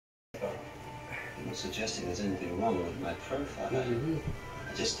not suggesting there's anything wrong with my profile.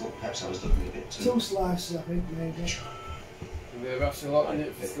 I just thought perhaps I was looking a bit too... 2 slices, I think, maybe. Maybe after a lot in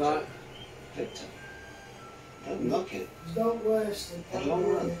it for tonight. Victor, don't knock it. Don't waste it. In the long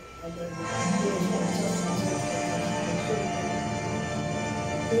run. And then it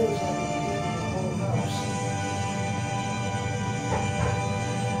feels like the whole house.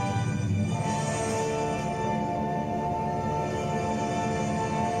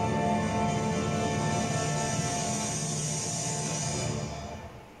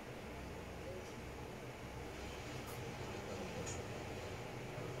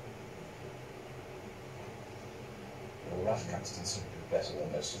 Rough cuts considerably better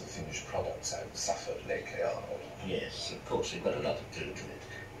than most of the finished products I've suffered lately, Arnold. Yes, of course, we've got a lot to do to it.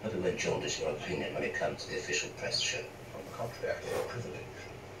 But we won't jaundice your opinion when it comes to the official press show. On the contrary, I feel privileged.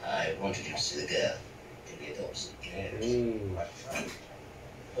 I wanted you to see the girl, Julia Dawson. Yes, quite fine.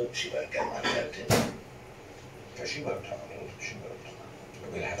 Hope she won't go unnoticed. No, she won't, Arnold, she won't.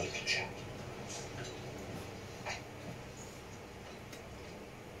 But we'll have a little chat.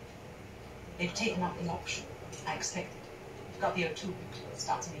 They've taken up the auction. I expected. Got the O2 picture. It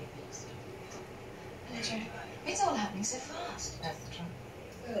starts in 8 weeks. Richard, it's all happening so fast. That's the trouble.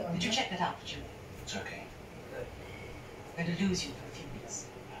 Did you check that out, Julie? It's okay. I'm going to lose you for a few weeks.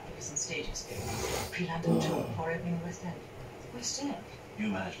 Give you some stage experience. Pre-London tour before opening the West End. West End? New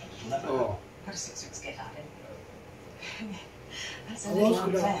management. It'll never Oh. Got a 6 weeks get out anyway. That's a I little was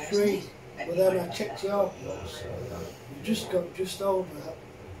going to unfair, have isn't 3, it? but then I checked your notes. You just got just over,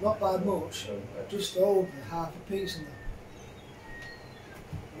 not by much, just over half a piece in there.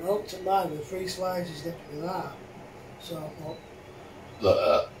 And I looked at mine with 3 slices left with that. So I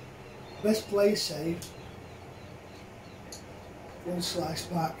thought, best play safe, 1 slice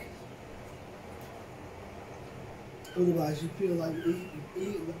back. Otherwise you feel like you've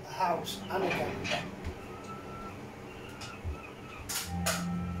eaten the house and a cat.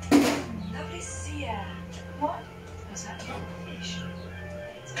 Lovely to see ya. What? Was that fish?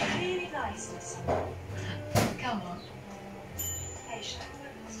 It's really nice in the summer. Come on. Hey, shall I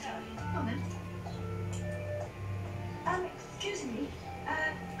work this down? Come on then. Excuse me.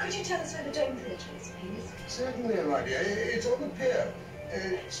 Could you tell us where the Dome Theatre is, please? Certainly, my dear. It's on the pier.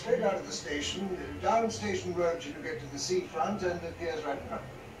 Straight out of the station, down Station Road till you get to the seafront, and the pier's right in front.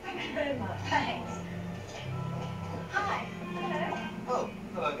 Thank you very much. Thanks. Hi. Hello. Oh,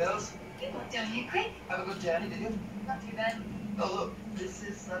 hello, girls. You got down here quick. Have a good journey, did you? Not too bad. Oh, look, this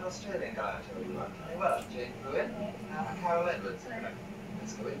is that Australian guy I told you about. Very well, Jane Bruin, Carol Edwards.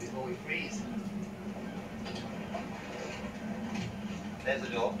 Let's go in before we freeze. There's the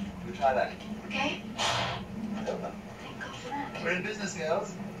door. We'll try that. Okay. Over. Thank God for that. We're in business,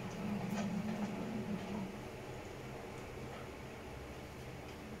 girls.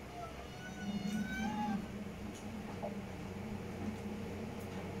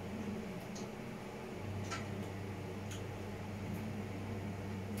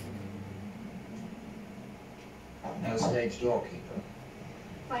 No stage doorkeeper.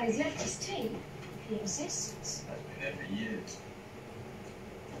 Well, he's left his tea. He insists. That's been there for years.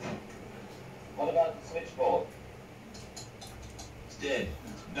 What about the switchboard? It's dead.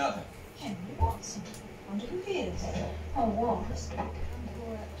 Nothing. Henry Watson. Wonder who he is. Oh, was.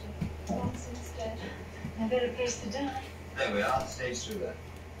 Poor actor. Watson's dead. No better place to die. There we are. Stage through there.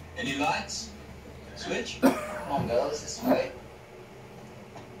 Any lights? Switch? Come on, girls, this way.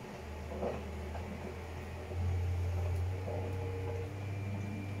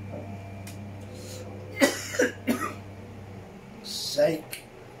 Sake.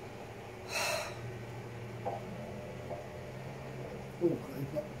 Oh,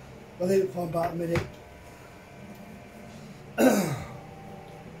 great. I'll leave it for about a minute.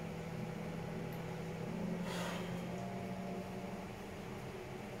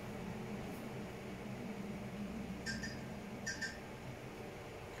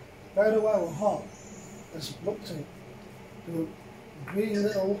 Very well hot. As looked at the green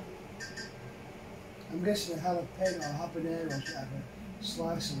little, I'm guessing a jalapeno or habanero or whatever,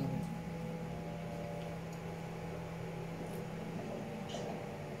 slices of it.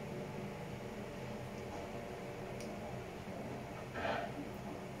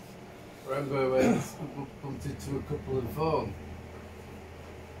 Remember when we bumped into a couple on the phone?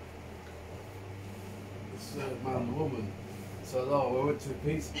 This man and woman. So, we went to a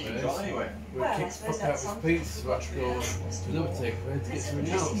pizza place. Gone anyway. We Well, I kicked suppose fuck out that's his something. pizza so I could go to another takeaway to get something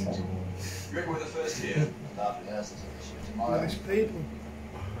else. You reckon we're the first here? Start rehearsals at the show tomorrow. Nice people.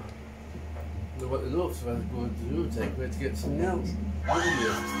 They went enough so I had to go to another takeaway to get something else.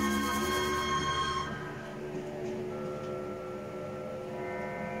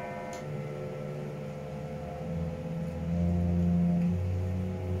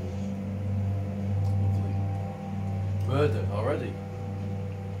 murder already.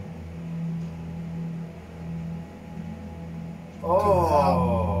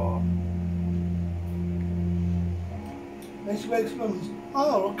 Oh! And she wakes up and says,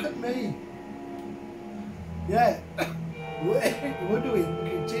 oh, look at me. Yeah. We're doing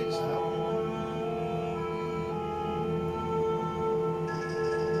fucking tits now.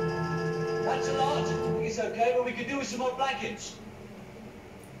 That's a lot. I think it's okay, but we could do with some more blankets.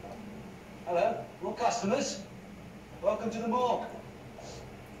 Hello, more customers. Welcome to the morgue.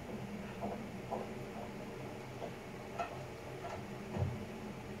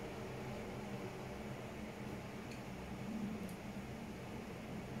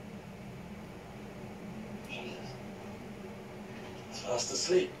 Fast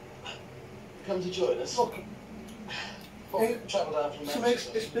asleep. Come to join us. Look, Travel down from some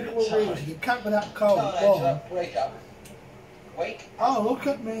Manchester. inexplicable reason. You can't be that cold. Come on, Angela, wake up. Wake. Oh, look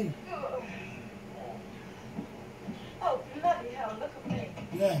at me. Oh, bloody hell, look at me.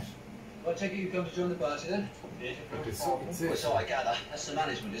 Yes. Well, I take it you come to join the party then? Well, so I gather. That's the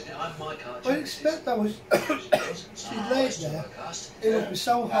management, isn't it? I'm my card. I expect I was. She laid there. It would be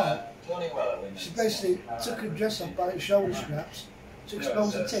so hot. She basically took her dress off by its shoulder straps to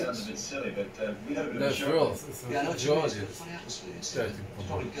expose the Sounds a tits. bit silly, but we had a bit of a That's shock. real. It's Yeah, I know what you mean. gorgeous. It's a funny atmosphere. It's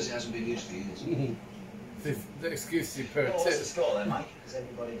probably because it hasn't been used for years. This the excuse to pair of What's the tits. score then, Mike? Is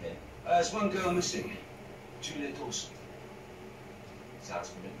everybody here? There's one girl missing. Julia Dawson. Sounds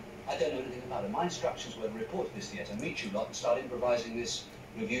familiar. I don't know anything about her. My instructions were to report this theatre, meet you lot, and start improvising this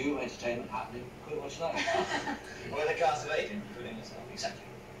review, entertainment happening. Quite what's that? Well, the cast of 8, including yourself. Exactly.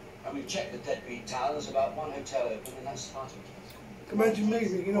 And we've checked the deadbeat town. There's about one hotel open, and that's the part of it. Imagine me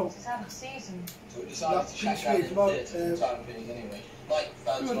ringing up. It's out of season. So we decided That to check Prince out Reed's the mod, theatre for the time being anyway. Like,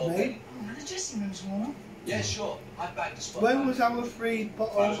 found Good, an old mate. lady. Oh, the dressing room's warm. Yeah, sure. I bagged a spot. When was our free Might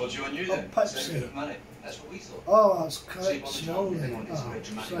as well bottle join you of then. Save a bit Pepsi? of money. That's what we thought. Oh, that's See, correct. on the Snow job, then. anyone gets a Oh, very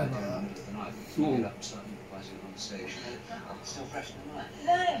dramatic sorry idea about in the that. middle of the night. We can get up and start improvising on the stage. Still fresh in the mind.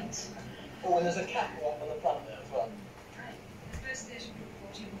 Thanks. Oh, and there's a catwalk on the front there as well. Right. The first station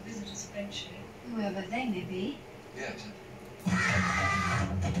report will visit us eventually. Whoever they may be. Yeah, exactly.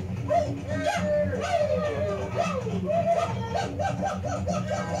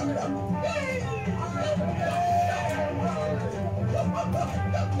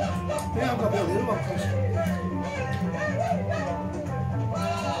 Yeah, I've got a bit of the other one first.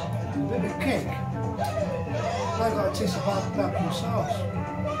 A bit of kick. I got a taste of barbecue sauce.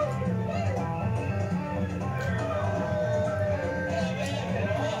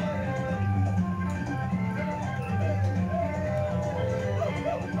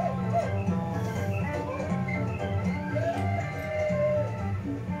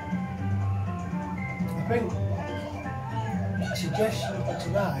 I think a suggestion for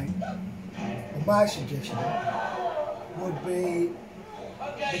tonight, or my suggestion, would be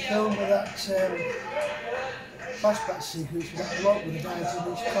the film with that flashback sequence with that bloke with the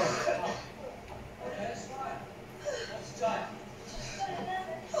 19-inch cock.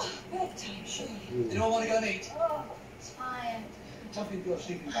 Bedtime, surely. Anyone want to go and eat? Oh, it's fine. Jump into your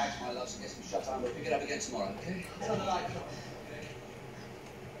sleeping bags, my loves, and get some shut eye. We'll pick it up again tomorrow, okay? Tell the light.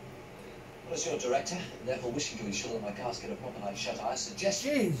 Well, as your director, and therefore wishing to ensure that my cars get a proper night's shut eye, suggest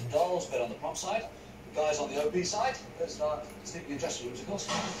Jesus. dolls bed on the prop side, the guys on the OB side, those are sleeping in dressing rooms, of course.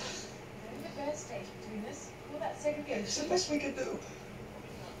 The third stage between us. Call that It's segregation. the best we could do.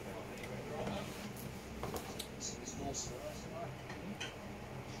 Small stir.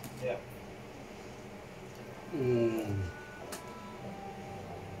 Yeah.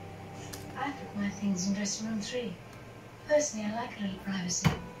 I put my things in dressing room 3. Personally, I like a little privacy.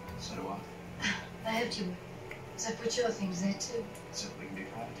 So do I. I hoped you would. So put your things there too. So we can be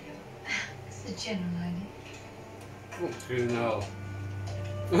private together. It's the general idea. Fucking hell.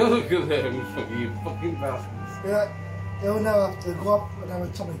 Look at them, you fucking bastards. Yeah, they'll now have to go up and have a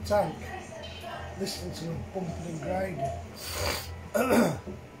Tommy Tank, listening to them bumping and grinding.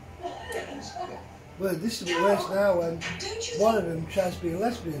 Well, this is a bit worse now when one of them tries to be a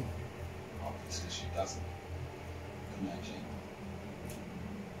lesbian. Obviously she doesn't. Imagine.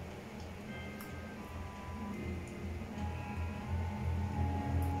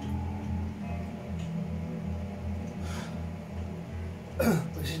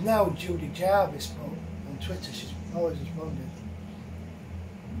 But she's now Judy Jarvis, but on Twitter she's always responded.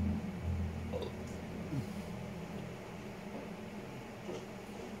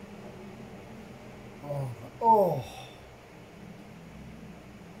 Oh.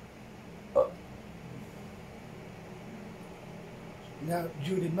 Now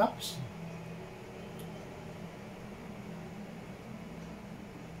Judy Mapson.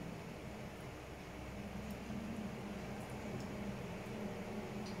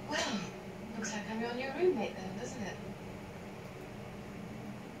 animate then, doesn't it?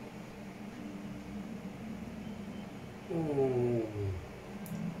 Ooh.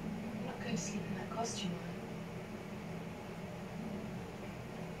 I'm not going to sleep in that costume,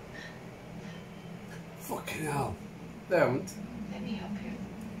 Fucking hell. Don't. Let me help you.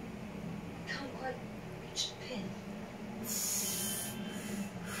 I can't quite reach the pin.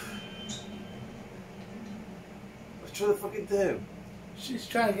 What you trying to fucking do? She's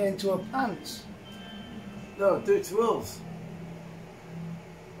trying to get into her pants. No, do it to us.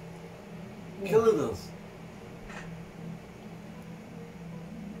 Killing us.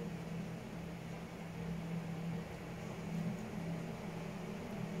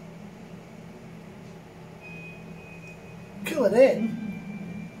 Killing him?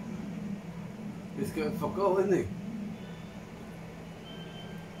 He's going fuck all, isn't he?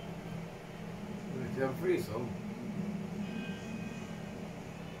 We can have a threesome.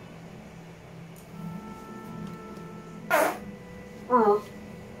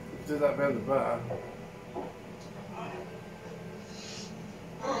 Do that behind the bar.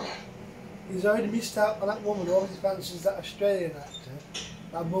 He's already missed out on that woman who always fancies that Australian actor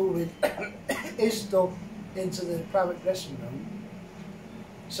that moving his stuff into the private dressing room.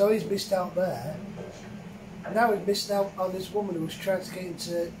 So he's missed out there. Now he's missed out on this woman who was trying to get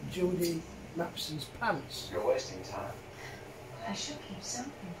into Judy Mapson's pants. You're wasting time. I should keep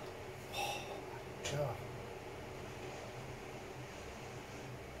something. God.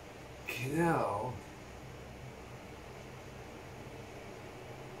 Fucking hell.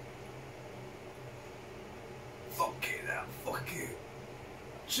 Fucking hell, fuck you.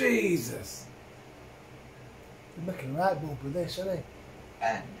 Jesus. He's making a right bulb with this, isn't he?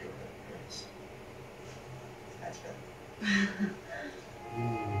 And your appearance. That's better.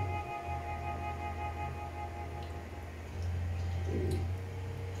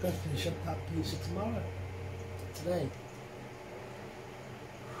 Gotta finish up that pizza tomorrow. Today.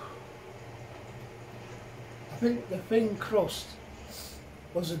 I think the thin crust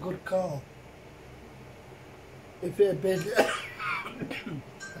was a good call. If it had been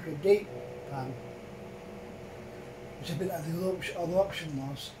like a deep pan, which a bit like the other option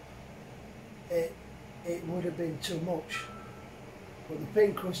was, it would have been too much. But the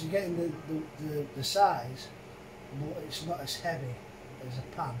thin crust, you're getting the size, but it's not as heavy as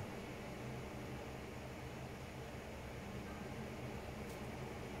a pan.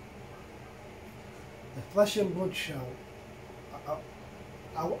 The Flesh and Blood show,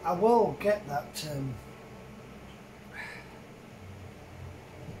 I will get that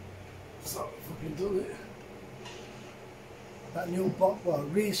It's not fucking done it. that new box, well,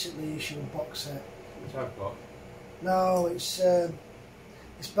 recently issued box set. Which I've got. No, it's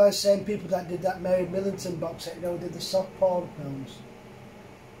by the same people that did that Mary Millington box set, you know, who did the soft porn films.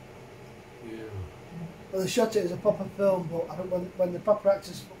 Yeah. Well, they shot it as a proper film, but I think when the proper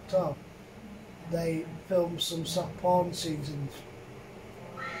actors fucked off, they filmed some soft porn scenes and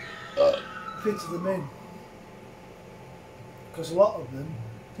fitted them in. Because a lot of them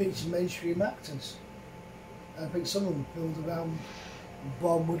featured mainstream actors. And I think some of them filmed around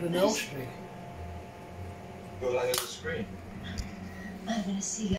Bournemouth and Elstree. Go along on the screen. I'm going to see